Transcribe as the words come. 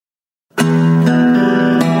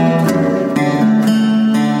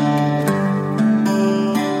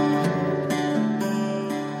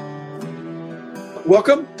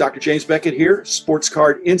Welcome, Dr. James Beckett here, Sports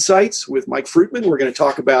Card Insights with Mike Fruitman. We're going to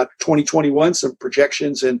talk about 2021, some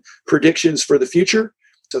projections and predictions for the future.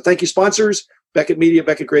 So thank you, sponsors, Beckett Media,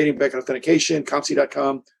 Beckett Grading, Beckett Authentication,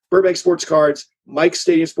 ComC.com, Burbank Sports Cards, Mike's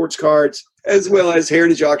Stadium Sports Cards, as well as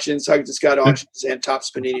Heritage Auctions, Huggins & Scott Auctions, and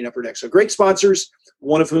Topps Panini and Upper Deck. So great sponsors,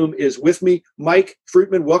 one of whom is with me. Mike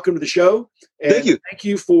Fruitman, welcome to the show. And thank you. Thank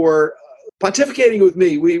you for pontificating with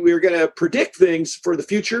me. We're going to predict things for the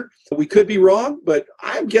future. We could be wrong, but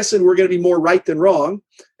I'm guessing we're going to be more right than wrong,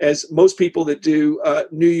 as most people that do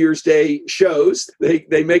New Year's Day shows,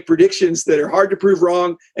 they make predictions that are hard to prove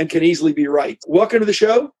wrong and can easily be right. Welcome to the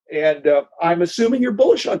show, and I'm assuming you're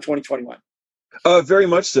bullish on 2021. Very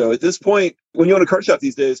much so. At this point, when you own a card shop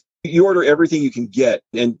these days, you order everything you can get,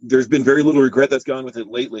 and there's been very little regret that's gone with it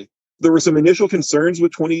lately. There were some initial concerns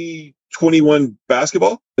with 2021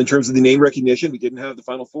 basketball in terms of the name recognition. We didn't have the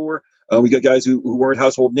Final Four. We got guys who weren't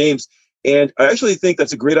household names. And I actually think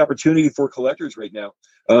that's a great opportunity for collectors right now.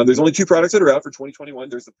 There's only two products that are out for 2021.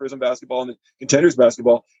 There's the Prism basketball and the Contenders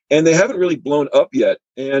basketball, and they haven't really blown up yet.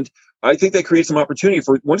 And I think that creates some opportunity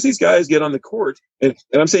for once these guys get on the court, and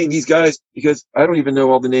I'm saying these guys because I don't even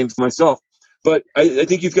know all the names myself, but I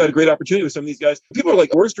think you've got a great opportunity with some of these guys. People are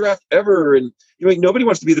like, worst draft ever. And nobody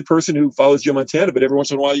wants to be the person who follows Joe Montana, but every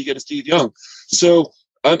once in a while you get a Steve Young. So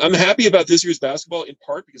I'm happy about this year's basketball in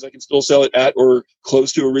part because I can still sell it at or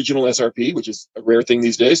close to original SRP, which is a rare thing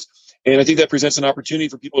these days. And I think that presents an opportunity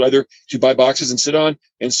for people either to buy boxes and sit on,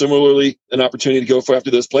 and similarly, an opportunity to go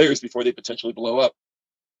after those players before they potentially blow up.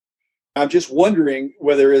 I'm just wondering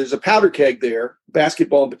whether there's a powder keg there,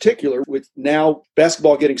 basketball in particular, with now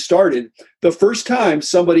basketball getting started. The first time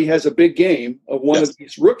somebody has a big game of one of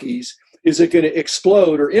these rookies, is it going to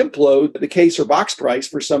explode or implode the case or box price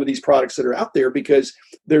for some of these products that are out there? Because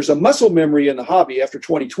there's a muscle memory in the hobby after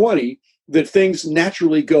 2020 that things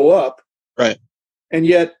naturally go up. Right. And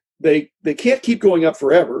yet they can't keep going up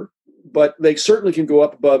forever, but they certainly can go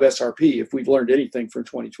up above SRP if we've learned anything from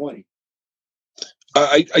 2020.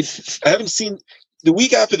 I haven't seen the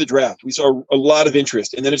week after the draft. We saw a lot of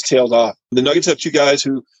interest, and then it's tailed off. The Nuggets have two guys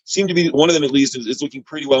who seem to be, one of them at least, is looking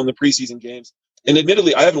pretty well in the preseason games. And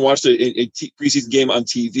admittedly, I haven't watched a preseason game on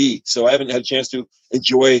TV, so I haven't had a chance to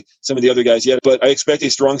enjoy some of the other guys yet. But I expect a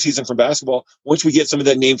strong season from basketball once we get some of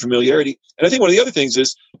that name familiarity. And I think one of the other things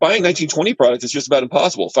is buying 1920 products is just about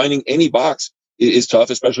impossible. Finding any box is tough,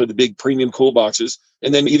 especially the big premium cool boxes.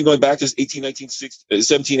 And then even going back to 18, 19,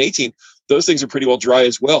 17, 18, those things are pretty well dry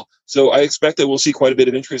as well. So I expect that we'll see quite a bit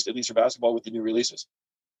of interest, at least for basketball, with the new releases.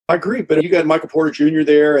 I agree, but you got Michael Porter Jr.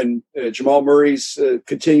 there, and Jamal Murray's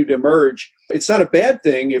continued to emerge. It's not a bad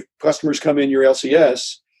thing if customers come in your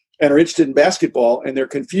LCS and are interested in basketball and they're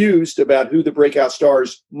confused about who the breakout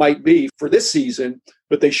stars might be for this season,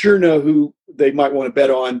 but they sure know who they might want to bet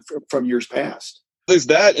on from years past. There's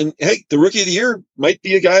that, and hey, the rookie of the year might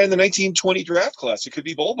be a guy in the 1920 draft class. It could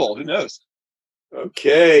be Bol Bol. Who knows?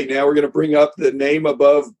 Okay, now we're going to bring up the name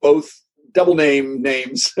above both double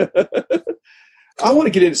names. I want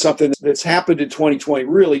to get into something that's happened in 2020,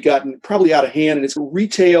 really gotten probably out of hand, and it's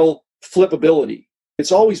retail flippability.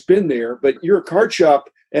 It's always been there, but you're a card shop,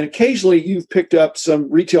 and occasionally you've picked up some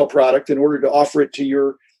retail product in order to offer it to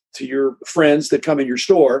your friends that come in your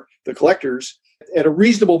store, the collectors, at a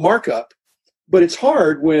reasonable markup. But it's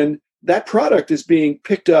hard when that product is being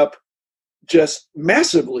picked up just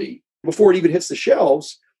massively before it even hits the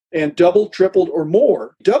shelves and doubled, tripled, or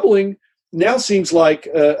more. Doubling now seems like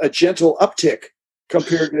a gentle uptick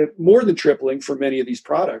compared to more than tripling for many of these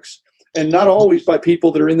products, and not always by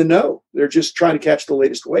people that are in the know. They're just trying to catch the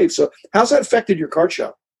latest wave. So how's that affected your card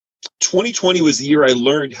shop? 2020 was the year I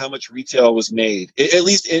learned how much retail was made, at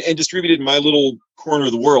least and distributed in my little corner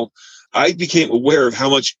of the world. I became aware of how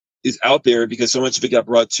much is out there because so much of it got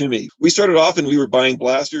brought to me. We started off and we were buying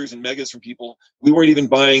blasters and megas from people. We weren't even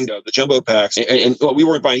buying the jumbo packs, and we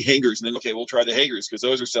weren't buying hangers. And then, okay, we'll try the hangers because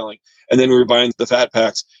those are selling. And then we were buying the fat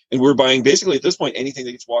packs, and we were buying basically at this point anything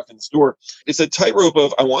that gets walked in the store. It's a tightrope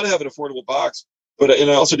of I want to have an affordable box,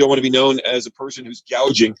 and I also don't want to be known as a person who's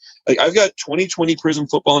gouging. Like I've got 2020 Prism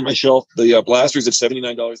football on my shelf, the blasters at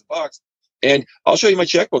 $79 a box. And I'll show you my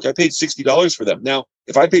checkbook. I paid $60 for them. Now,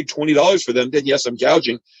 if I paid $20 for them, then yes, I'm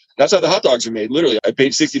gouging. That's how the hot dogs are made. Literally, I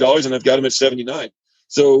paid $60 and I've got them at $79.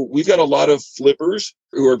 So we've got a lot of flippers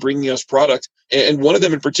who are bringing us product. And one of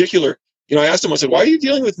them in particular, I asked him, I said, why are you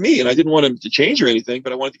dealing with me? And I didn't want him to change or anything,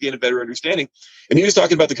 but I wanted to gain a better understanding. And he was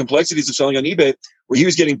talking about the complexities of selling on eBay, where he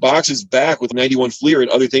was getting boxes back with 91 Fleer and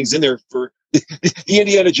other things in there for the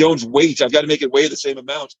Indiana Jones weight. I've got to make it weigh the same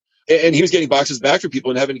amount. And he was getting boxes back from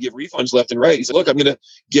people and having to give refunds left and right. He said, look, I'm going to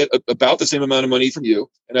get about the same amount of money from you,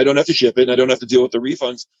 and I don't have to ship it, and I don't have to deal with the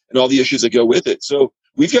refunds and all the issues that go with it. So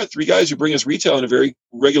we've got 3 guys who bring us retail on a very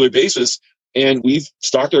regular basis, and we've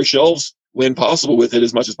stocked our shelves when possible with it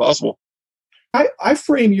as much as possible. I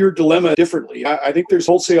frame your dilemma differently. I think there's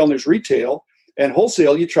wholesale and there's retail. And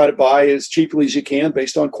wholesale, you try to buy as cheaply as you can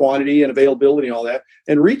based on quantity and availability and all that.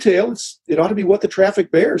 And retail, it ought to be what the traffic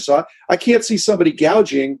bears. So I can't see somebody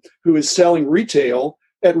gouging who is selling retail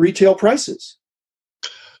at retail prices.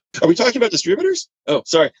 Are we talking about distributors? Oh,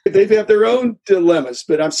 sorry. They have their own dilemmas.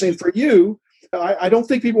 But I'm saying for you, I don't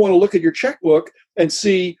think people want to look at your checkbook and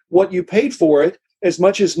see what you paid for it as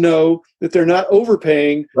much as know that they're not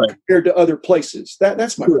overpaying compared to other places.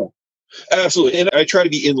 That's my rule. Absolutely. And I try to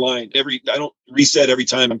be in line. I don't reset every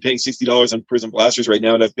time. I'm paying $60 on Prism blasters right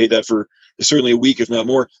now, and I've paid that for certainly a week, if not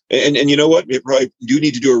more. And you know what? We probably do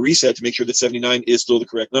need to do a reset to make sure that 79 is still the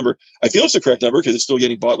correct number. I feel it's the correct number because it's still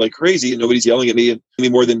getting bought like crazy, and nobody's yelling at me any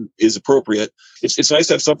more than is appropriate. It's nice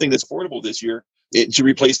to have something that's affordable this year to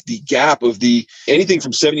replace the gap of anything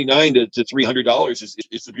from $79 to $300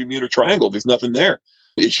 is the Bermuda Triangle. There's nothing there.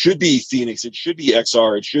 It should be Phoenix. It should be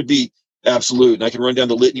XR. It should be Absolute. And I can run down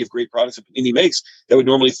the litany of great products that Panini makes that would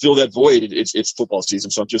normally fill that void. It's football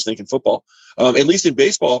season, so I'm just thinking football. At least in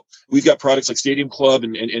baseball, we've got products like Stadium Club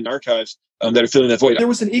and Archives that are filling that void. There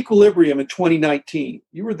was an equilibrium in 2019.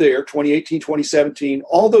 You were there, 2018, 2017.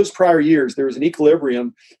 All those prior years, there was an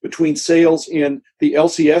equilibrium between sales in the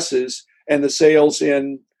LCSs and the sales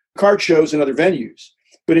in card shows and other venues.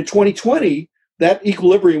 But in 2020, that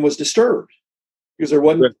equilibrium was disturbed, because there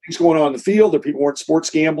wasn't things going on in the field, or people weren't sports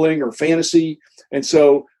gambling or fantasy. And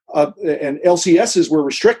so, and LCSs were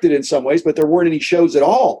restricted in some ways, but there weren't any shows at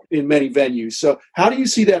all in many venues. So how do you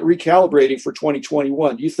see that recalibrating for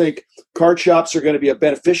 2021? Do you think card shops are going to be a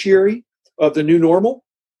beneficiary of the new normal?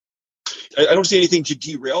 I don't see anything to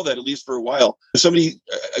derail that, at least for a while.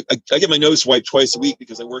 I get my nose swiped twice a week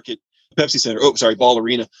because I work at Pepsi Center. Ball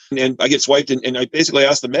Arena. And I get swiped, and I basically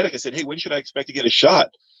asked the medic, I said, hey, when should I expect to get a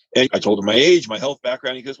shot? And I told him my age, my health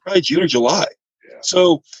background. He goes, probably June or July. Yeah.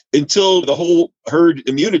 So until the whole herd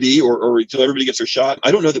immunity or until everybody gets their shot,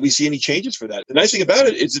 I don't know that we see any changes for that. The nice thing about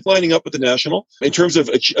it is it's lining up with the national in terms of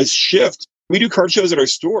a shift. We do card shows at our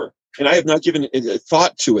store, and I have not given a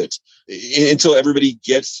thought to it until everybody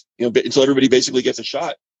basically gets a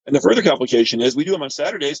shot. And the further complication is we do them on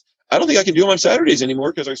Saturdays. I don't think I can do them on Saturdays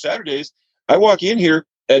anymore, because our Saturdays, I walk in here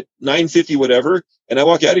at 9:50 whatever, and I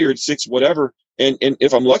walk out of here at 6 whatever. And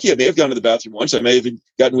if I'm lucky, I may have gone to the bathroom once. I may have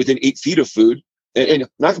gotten within 8 feet of food, and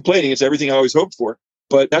not complaining. It's everything I always hoped for.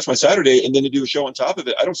 But that's my Saturday, and then to do a show on top of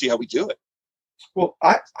it, I don't see how we do it. Well,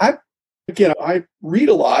 I read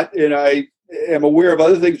a lot, and I am aware of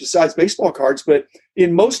other things besides baseball cards. But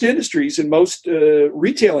in most industries, in most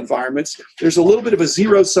retail environments, there's a little bit of a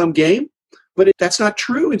zero-sum game. But that's not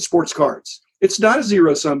true in sports cards. It's not a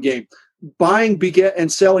zero-sum game. Buying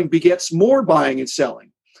and selling begets more buying and selling.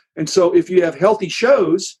 And so if you have healthy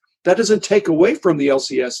shows, that doesn't take away from the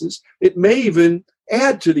LCSs. It may even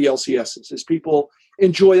add to the LCSs as people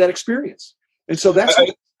enjoy that experience. And so that's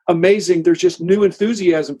amazing. There's just new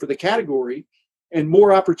enthusiasm for the category, and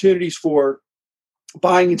more opportunities for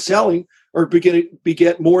buying and selling, or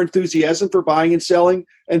beget more enthusiasm for buying and selling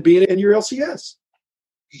and being in your LCS.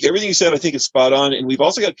 Everything you said, I think, is spot on. And we've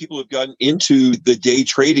also got people who've gotten into the day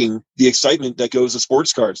trading, the excitement that goes to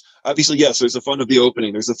sports cards. Obviously, yes, there's the fun of the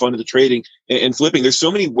opening. There's the fun of the trading and flipping. There's so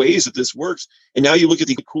many ways that this works. And now you look at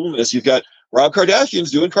the coolness. You've got Rob Kardashian's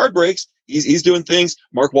doing card breaks. He's doing things.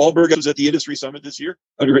 Mark Wahlberg was at the Industry Summit this year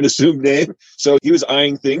under an assumed name. So he was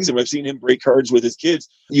eyeing things, and I've seen him break cards with his kids.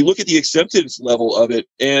 You look at the acceptance level of it,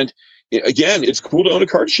 and again, it's cool to own a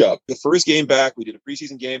card shop. The first game back, we did a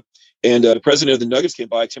preseason game, and the president of the Nuggets came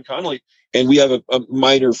by, Tim Connolly, and we have a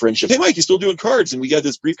minor friendship. Hey, Mike, you still doing cards? And we had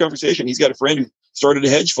this brief conversation. He's got a friend who started a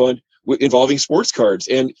hedge fund involving sports cards.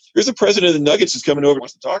 And here's the president of the Nuggets who's coming over and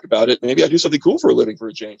wants to talk about it. Maybe I do something cool for a living for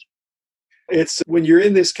a change. It's when you're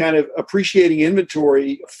in this kind of appreciating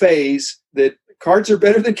inventory phase that cards are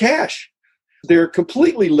better than cash. They're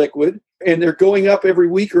completely liquid, and they're going up every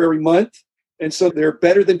week or every month. And so they're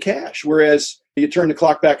better than cash. Whereas you turn the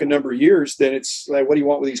clock back a number of years, then it's like, what do you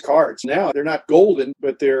want with these cards? Now they're not golden,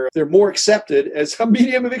 but they're more accepted as a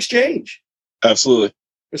medium of exchange. Absolutely.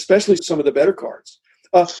 Especially some of the better cards.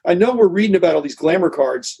 I know we're reading about all these glamour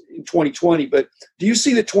cards in 2020, but do you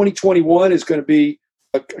see that 2021 is going to be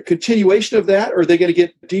a continuation of that, or are they going to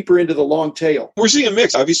get deeper into the long tail? We're seeing a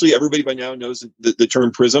mix. Obviously, everybody by now knows the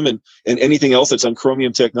term Prism and anything else that's on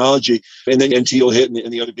Chromium technology, and then NT will hit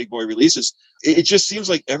and the other big boy releases. It just seems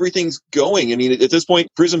like everything's going. I mean, at this point,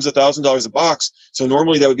 Prism's $1,000 a box. So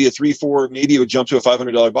normally that would be a 3, 4, maybe it would jump to a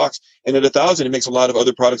 $500 box. And at $1,000, it makes a lot of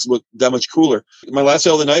other products look that much cooler. My last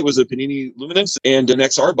sale of the night was a Panini Luminance and an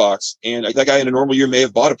XR box. And that guy in a normal year may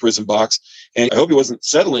have bought a Prism box. And I hope he wasn't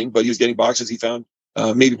settling, but he was getting boxes he found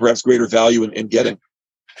maybe perhaps greater value in getting.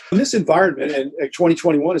 In this environment, and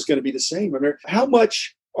 2021 is going to be the same. I mean, how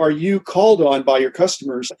much are you called on by your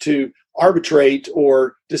customers to arbitrate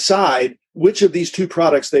or decide which of these two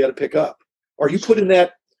products they ought to pick up? Are you put in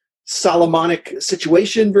that Solomonic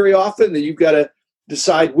situation very often that you've got to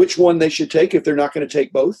decide which one they should take if they're not going to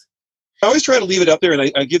take both? I always try to leave it up there,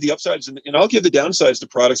 and I give the upsides, and I'll give the downsides to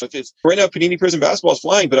products. Like this. Right now, Panini Prism basketball is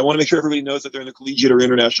flying, but I want to make sure everybody knows that they're in the collegiate or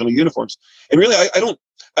international uniforms. And really,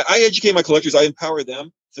 I educate my collectors. I empower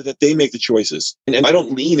them so that they make the choices. And I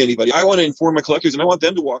don't lean anybody. I want to inform my collectors, and I want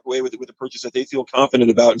them to walk away with a purchase that they feel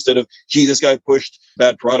confident about instead of, gee, this guy pushed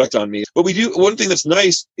bad product on me. But we do, one thing that's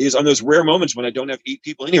nice is on those rare moments when I don't have 8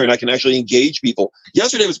 people in here and I can actually engage people.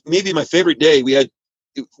 Yesterday was maybe my favorite day. We had,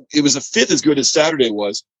 it was a fifth as good as Saturday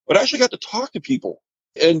was, but I actually got to talk to people.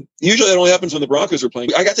 And usually that only happens when the Broncos are playing.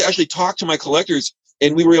 I got to actually talk to my collectors,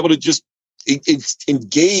 and we were able to just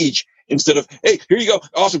engage instead of, hey, here you go.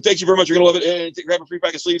 Awesome. Thank you very much. You're going to love it. And grab a free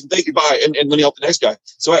pack of sleeves and thank you. Bye. And let me help the next guy.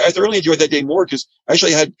 So I thoroughly enjoyed that day more because I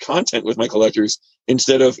actually had content with my collectors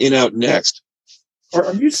instead of in, out, next.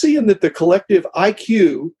 Are you seeing that the collective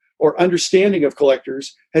IQ or understanding of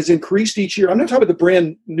collectors has increased each year? I'm not talking about the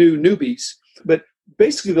brand new newbies, but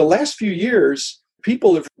basically the last few years,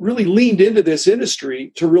 people have really leaned into this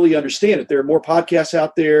industry to really understand it. There are more podcasts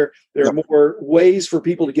out there. There are more ways for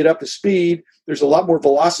people to get up to speed. There's a lot more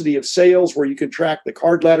velocity of sales where you can track the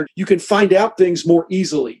card ladder. You can find out things more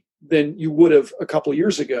easily than you would have a couple of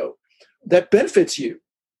years ago. That benefits you,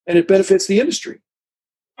 and it benefits the industry.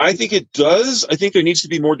 I think it does. I think there needs to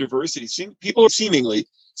be more diversity. People are seemingly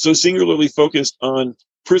so singularly focused on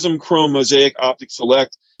Prism, Chrome, Mosaic, Optic,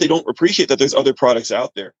 Select. They don't appreciate that there's other products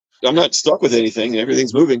out there. I'm not stuck with anything.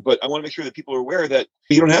 Everything's moving, but I want to make sure that people are aware that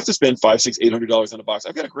you don't have to spend $500, $600, $800 on a box.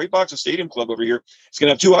 I've got a great box of Stadium Club over here. It's going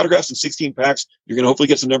to have 2 autographs and 16 packs. You're going to hopefully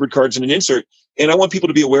get some numbered cards and an insert. And I want people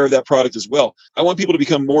to be aware of that product as well. I want people to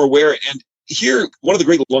become more aware. And here, one of the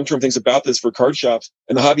great long-term things about this for card shops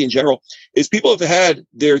and the hobby in general is people have had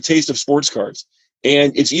their taste of sports cards,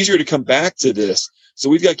 and it's easier to come back to this. So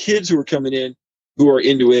we've got kids who are coming in who are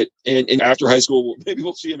into it, and after high school, maybe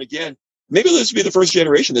we'll see them again. Maybe this will be the first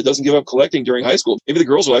generation that doesn't give up collecting during high school. Maybe the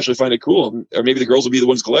girls will actually find it cool, or maybe the girls will be the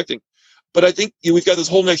ones collecting. But I think we've got this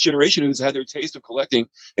whole next generation who's had their taste of collecting,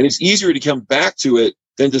 and it's easier to come back to it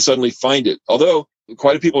than to suddenly find it. Although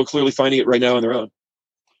quite a few people are clearly finding it right now on their own.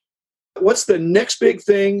 What's the next big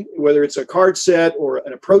thing, whether it's a card set or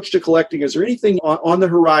an approach to collecting? Is there anything on the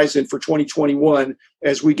horizon for 2021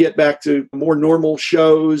 as we get back to more normal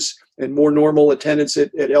shows and more normal attendance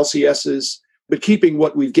at LCSs, but keeping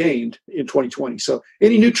what we've gained in 2020? So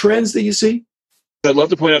any new trends that you see? I'd love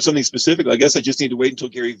to point out something specific. I guess I just need to wait until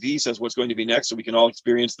Gary Vee says what's going to be next so we can all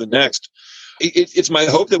experience the next. It's my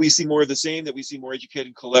hope that we see more of the same, that we see more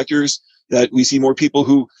educated collectors, that we see more people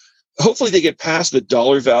who hopefully they get past the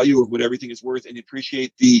dollar value of what everything is worth and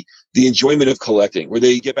appreciate the enjoyment of collecting, where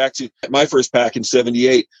they get back to my first pack in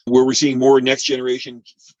 78, where we're seeing more next generation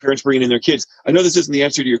parents bringing in their kids. I know this isn't the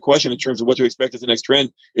answer to your question in terms of what to expect as the next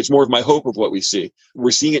trend. It's more of my hope of what we see.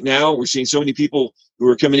 We're seeing it now. We're seeing so many people who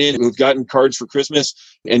are coming in who've gotten cards for Christmas,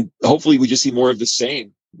 and hopefully we just see more of the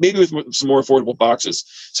same. Maybe with some more affordable boxes.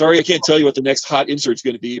 Sorry, I can't tell you what the next hot insert's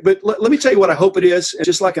going to be. But let me tell you what I hope it is.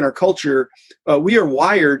 Just like in our culture, we are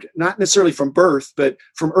wired, not necessarily from birth, but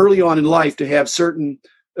from early on in life to have certain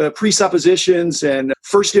presuppositions and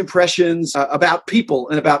first impressions about people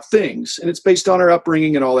and about things. And it's based on our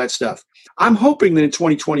upbringing and all that stuff. I'm hoping that in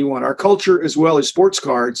 2021, our culture, as well as sports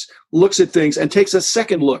cards, looks at things and takes a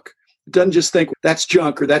second look. It doesn't just think that's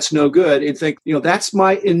junk or that's no good, and think, that's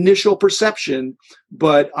my initial perception,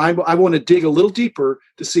 but I want to dig a little deeper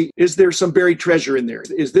to see, is there some buried treasure in there?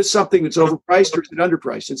 Is this something that's overpriced or is it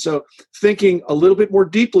underpriced? And so thinking a little bit more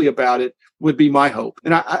deeply about it would be my hope.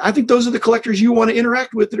 And I think those are the collectors you want to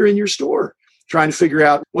interact with that are in your store, trying to figure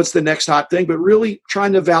out what's the next hot thing, but really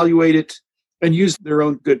trying to evaluate it and use their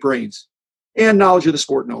own good brains and knowledge of the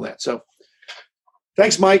sport and all that. So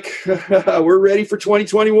thanks, Mike. We're ready for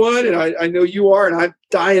 2021, and I know you are, and I'm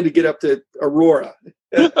dying to get up to Aurora.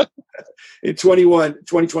 in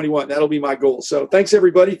 2021. That'll be my goal. So thanks,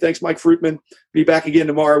 everybody. Thanks, Mike Fruitman. Be back again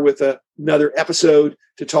tomorrow with another episode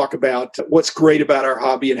to talk about what's great about our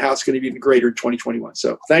hobby and how it's going to be even greater in 2021.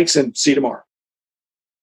 So thanks, and see you tomorrow.